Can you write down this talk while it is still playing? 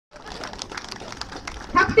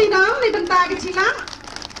Happy dong ni bentang ke Shillong.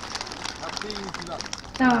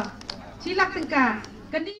 Shillong tengah.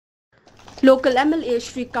 Local MLA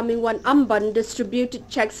Shri Comingone Ymbon distributed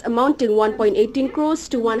checks amounting 1.18 crores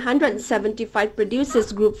to 175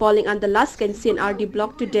 producers group falling under Lasken CNRD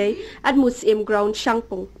block today at Museum Ground,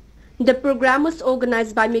 Shangpung. The program was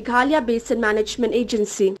organized by Meghalaya Basin Management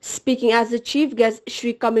Agency. Speaking as the chief guest,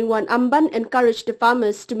 Shri Comingone Ymbon encouraged the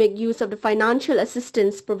farmers to make use of the financial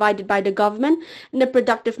assistance provided by the government in a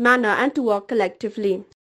productive manner and to work collectively.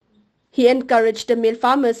 He encouraged the male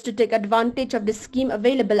farmers to take advantage of the scheme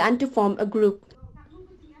available and to form a group.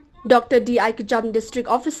 Dr. D. Aikajam, District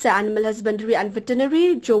Officer, Animal Husbandry and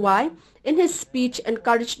Veterinary, Jowai, in his speech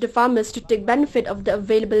encouraged the farmers to take benefit of the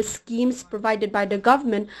available schemes provided by the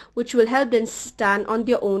government, which will help them stand on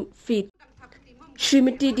their own feet.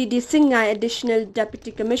 Srimati D.D. Singhai, Additional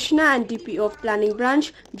Deputy Commissioner and DPO of Planning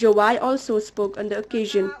Branch, Jowai, also spoke on the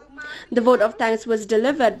occasion. The vote of thanks was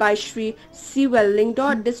delivered by Shri Siwel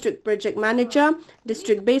Lingdor, District Project Manager,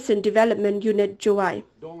 District Basin Development Unit, Jowai.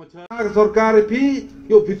 Sorkar pi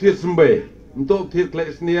yo pitir sembe untuk tir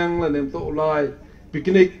klek sniang lan untuk ulai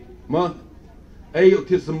piknik ma yo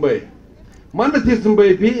tir sembe mana tir sembe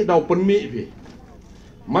pi dau penmi pi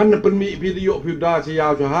mana penmi pi yo pi da si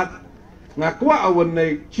yau jahat ngakwa awan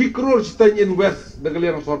nei chikror stain invest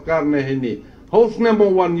dagaliang Sorkar ne hini house number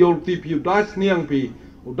 1 yo ti pi da sniang pi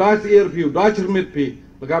udah air pi udah cermit pi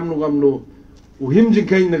gamnu uhim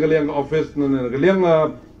jingkain dagaliang office na dagaliang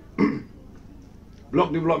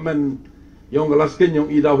block development yang galasken yang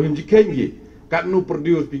idau him jikengi kat nu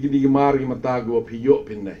produce pi gidi gemar gi matago pi yo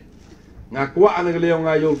pinne ngakwa ana gele yang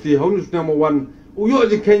ayo ti honus number 1 uyo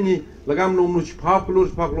jikengi lagam nu nu spaklur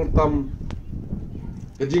tam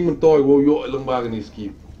kajing mentoy wo yo lembag ni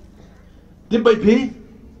ski tibai pi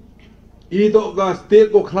ido ga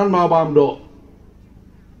state ko klan ma bam do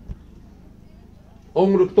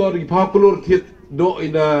ong doktor gi paklur tit do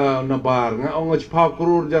ina nabar nga ong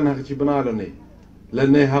spaklur jan hak ci banala ni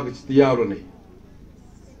lene hak istiyaw ni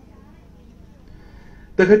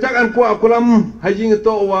tekacakan ku akulam hajing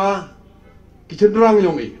to wa kicendrang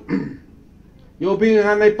yong i yo ping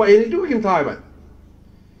hanai pa ini tu kim thai ba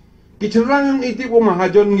kicendrang yong iti ko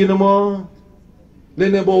mahajon gina mo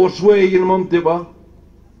lene bo sway gina mo te ba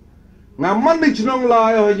ngaman ni chnong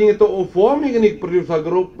la hajing to o form ni producer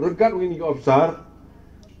group rekat ni officer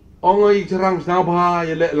ongai cerang sabha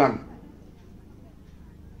ye le lang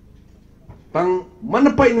tang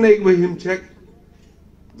mana pa inai we him check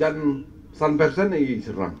jan san person i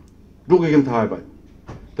serang du ke kim thai ba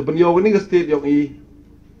te pen yo ni ke state yo i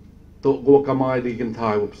to go kamai di kim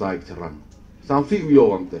thai website serang sam si yo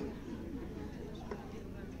am te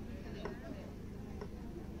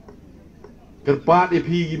kerpat e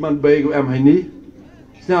pi gi man be go am hai ni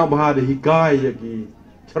sa ba de hikai ya ki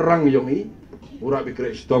serang yo i ura bi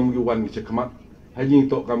kre stom gi wan ki chekmat hajing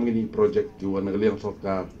to kam ni project ki wan ngaliang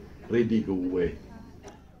Sorkar ready go away.